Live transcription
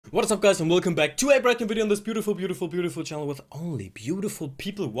What is up, guys, and welcome back to a brand new video on this beautiful channel with only beautiful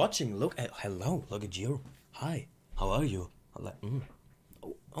people watching. Look at, hello, look at you. Hi, how are you? Hello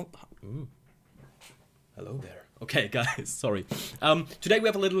there. Okay, guys, sorry. Today we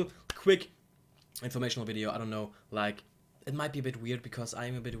have a little quick informational video. I don't know, like, it might be a bit weird because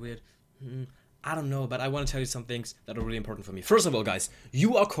I'm a bit weird. I don't know, but I want to tell you some things that are really important for me. First of all, guys,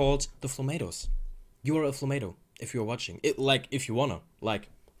 you are called the Flomados. You are a Flomado if you're watching. If you wanna,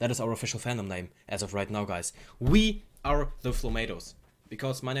 that is our official fandom name as of right now, guys. We are the Flomados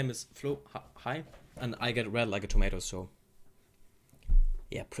because my name is Flo. Hi, and I get red like a tomato. So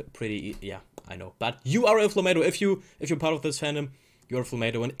yeah, pretty. Yeah, I know. But you are a Flomado if you're part of this fandom. You're a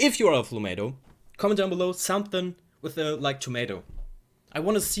Flomado, and if you are a Flomado, comment down below something with the tomato. I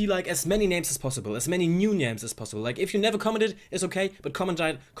want to see as many names as possible, as many new names as possible. If you never commented, it's okay, but comment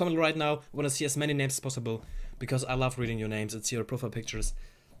right now. I want to see as many names as possible because I love reading your names and see your profile pictures.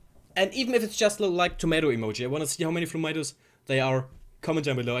 And even if it's just a little tomato emoji, I want to see how many Flomados they are. Comment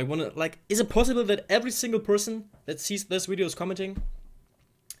down below. I want to is it possible that every single person that sees this video is commenting?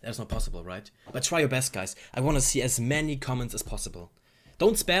 That's not possible, right? But try your best, guys. I want to see as many comments as possible.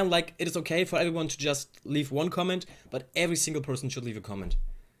 Don't spam. It is okay for everyone to just leave one comment, but every single person should leave a comment.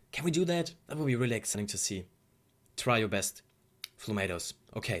 Can we do that? That would be really exciting to see. Try your best, Flomados.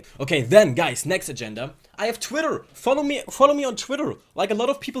 Okay, then, guys, next agenda. I have Twitter. Follow me on Twitter. A lot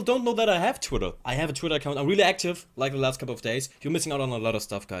of people don't know that I have Twitter. I have a Twitter account. I'm really active, the last couple of days. You're missing out on a lot of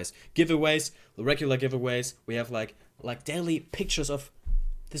stuff, guys. Giveaways, regular giveaways. We have, daily pictures of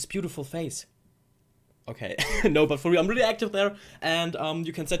this beautiful face. Okay, no, but for real, I'm really active there, and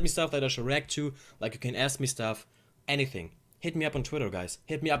you can send me stuff that I should react to, you can ask me stuff, anything. Hit me up on Twitter, guys,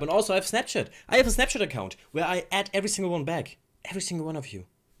 hit me up, and also I have Snapchat. I have a Snapchat account where I add every single one back, every single one of you,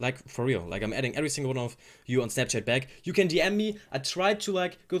 for real, I'm adding every single one of you on Snapchat back. You can DM me. I try to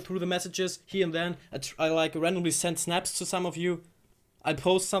go through the messages here and then. I randomly send snaps to some of you. I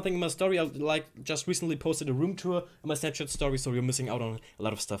post something in my story. I just recently posted a room tour in my Snapchat story, so you're missing out on a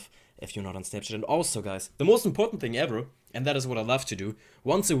lot of stuff if you're not on Snapchat. And also, guys, the most important thing ever, and that is what I love to do,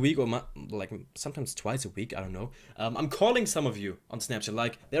 once a week or sometimes twice a week, I don't know. I'm calling some of you on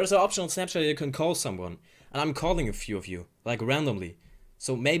Snapchat. There's an option on Snapchat that you can call someone, and I'm calling a few of you randomly.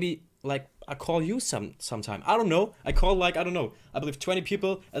 So maybe I call you sometime. I don't know. I call I don't know. I believe 20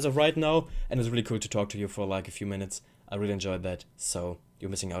 people as of right now, and it's really cool to talk to you for a few minutes. I really enjoyed that, so you're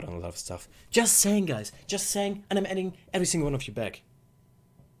missing out on a lot of stuff. Just saying, guys, just saying, and I'm adding every single one of you back.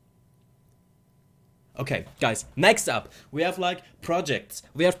 Okay, guys, next up, we have projects.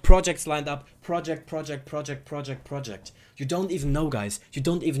 We have projects lined up. Project. You don't even know, guys. You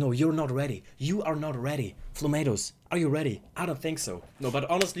don't even know. You're not ready. You are not ready. Flomados, are you ready? I don't think so. No, but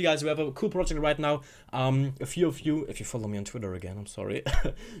honestly, guys, we have a cool project right now. A few of you, if you follow me on Twitter again, I'm sorry,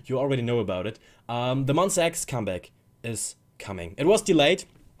 you already know about it. The MONSTA X comeback is coming. It was delayed,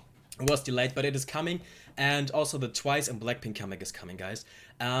 but it is coming. And also the Twice and BLACKPINK comeback is coming, guys.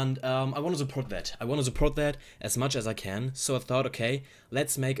 And I want to support that. I want to support that as much as I can. So I thought, okay,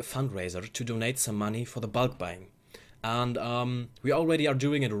 let's make a fundraiser to donate some money for the bulk buying. And we already are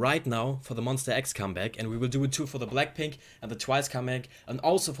doing it right now for the MONSTA X comeback, and we will do it too for the BLACKPINK and the Twice comeback, and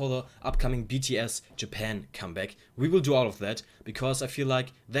also for the upcoming BTS Japan comeback. We will do all of that because I feel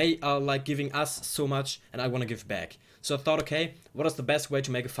they are giving us so much, and I want to give back. So I thought, okay, what is the best way to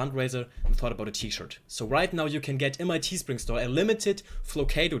make a fundraiser? And thought about a t-shirt. So right now you can get in my Teespring store a limited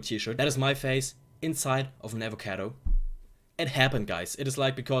Flocado t-shirt. That is my face inside of an avocado. It happened, guys. It is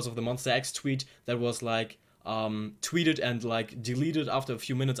because of the MONSTA X tweet that was tweeted and deleted after a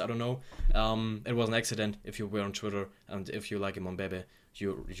few minutes. I don't know. It was an accident. If you were on Twitter and if you like him on Bebe,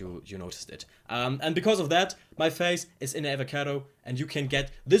 you noticed it. And because of that, my face is in an avocado, and you can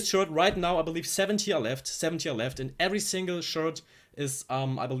get this shirt right now. I believe 70 are left, and every single shirt is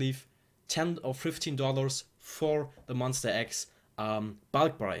I believe $10 or $15 for the MONSTA X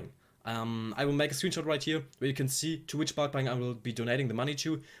bulk buying. I will make a screenshot right here where you can see to which bulk buying I will be donating the money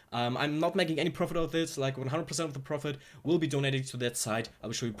to. I'm not making any profit out of this. 100% of the profit will be donated to that site. I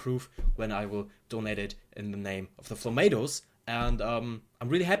will show you proof when I will donate it in the name of the Flomados. And I'm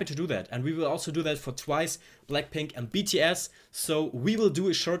really happy to do that. And we will also do that for Twice, BLACKPINK, and BTS. So we will do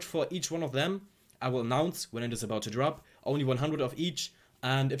a shirt for each one of them. I will announce when it is about to drop. Only 100 of each.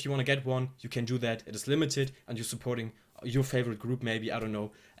 And if you want to get one, you can do that. It is limited, and you're supporting your favorite group, maybe, I don't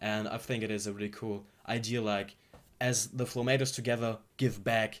know. And I think it is a really cool idea, as the Flomados together give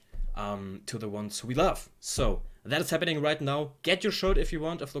back to the ones we love. So that is happening right now. Get your shirt if you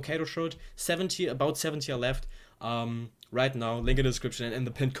want, a Flocado shirt. About 70 are left right now. Link in the description and in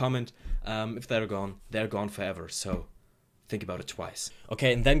the pinned comment. If they're gone forever. So think about it twice.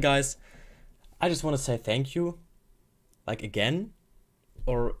 Okay, and then guys, I just want to say thank you, like again,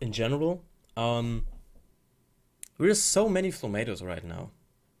 or in general. There's so many Flomatos right now.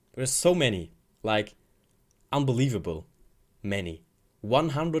 There's so many, like unbelievable many.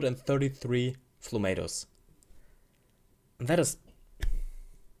 133 Flomatos. And that is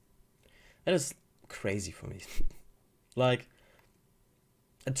crazy for me. Like,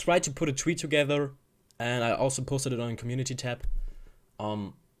 I tried to put a tweet together, and I also posted it on a community tab.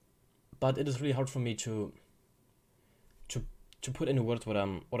 But it is really hard for me to put into words what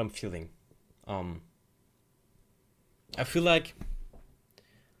I'm feeling. I feel like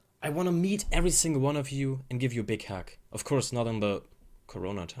I want to meet every single one of you and give you a big hug. Of course, not in the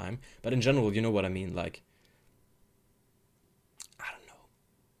Corona time, but in general, you know what I mean. Like, I don't know.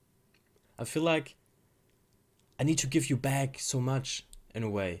 I feel like I need to give you back so much in a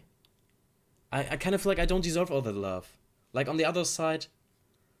way. I kind of feel like I don't deserve all that love. Like, on the other side,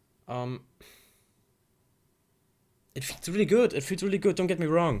 it feels really good. It feels really good. Don't get me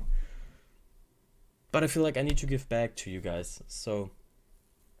wrong. But I feel like I need to give back to you guys. So,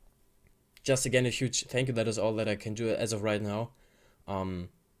 just again, a huge thank you. That is all that I can do as of right now.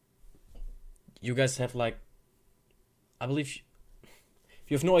 You guys have, like, I believe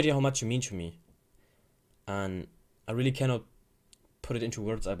you have no idea how much you mean to me. And I really cannot put it into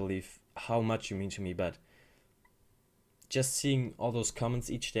words, I believe, how much you mean to me. But just seeing all those comments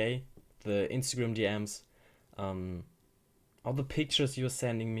each day, the Instagram DMs, all the pictures you're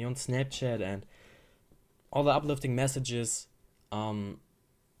sending me on Snapchat, and all the uplifting messages that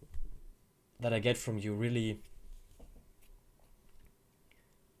I get from you, really,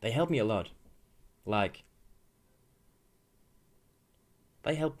 they help me a lot. Like,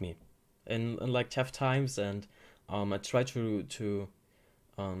 they help me in like tough times, and I try to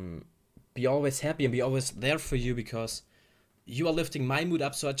be always happy and be always there for you, because you are lifting my mood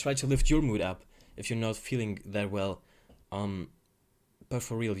up, so I try to lift your mood up if you're not feeling that well. But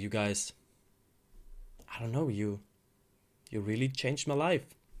for real, you guys, I don't know, you really changed my life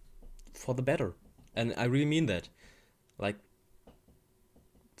for the better, and I really mean that, like,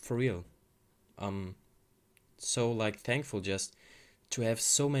 for real. So, like, thankful just to have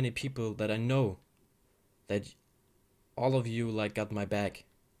so many people that I know, that all of you, like, got my back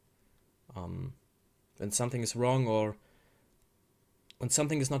when something is wrong, or when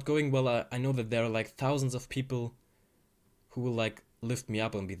something is not going well. I know that there are, like, thousands of people who will, like, lift me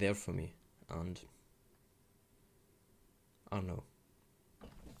up and be there for me. And I don't know,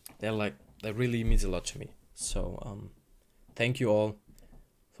 that really means a lot to me. So thank you all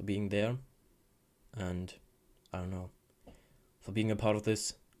for being there, and I don't know, for being a part of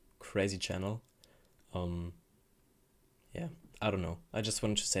this crazy channel. Yeah, I don't know, I just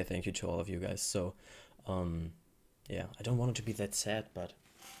wanted to say thank you to all of you guys. So yeah, I don't want it to be that sad, but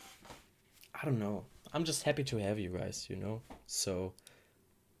I don't know, I'm just happy to have you guys, you know. So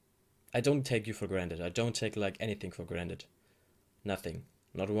I don't take you for granted. I don't take, like, anything for granted. Nothing.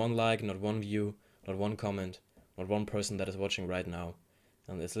 Not one like, not one view, not one comment, not one person that is watching right now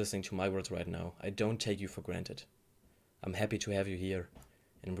and is listening to my words right now. I don't take you for granted. I'm happy to have you here,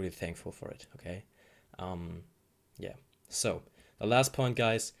 and I'm really thankful for it, okay? Yeah. So, the last point,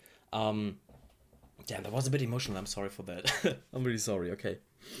 guys. Damn, that was a bit emotional. I'm sorry for that. I'm really sorry, okay.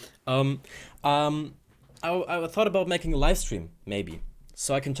 I thought about making a live stream, maybe,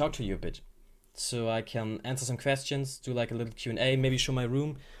 so I can talk to you a bit. So I can answer some questions, do like a little Q&A, maybe show my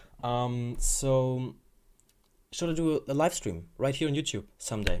room. So should I do a live stream right here on YouTube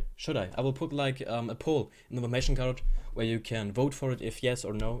someday? Should I? I will put, like, a poll in the information card where you can vote for it if yes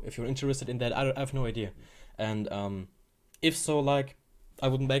or no, if you're interested in that. I have no idea. And if so, like, I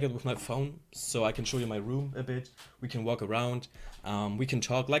would make it with my phone, so I can show you my room a bit. We can walk around. We can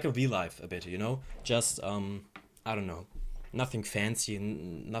talk like a V-Live a bit, you know? Just, I don't know. Nothing fancy,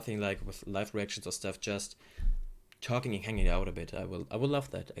 nothing like with live reactions or stuff, just talking and hanging out a bit. I will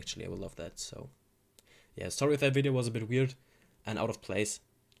love that, actually. I will love that. So yeah, sorry if that video was a bit weird and out of place.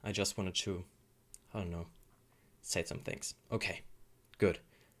 I just wanted to, I don't know, say some things. Okay, good.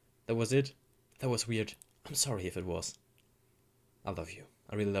 That was it. That was weird. I'm sorry if it was. I love you.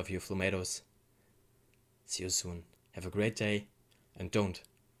 I really love you, Flomatos. See you soon. Have a great day, and don't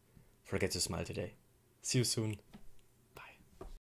forget to smile today. See you soon.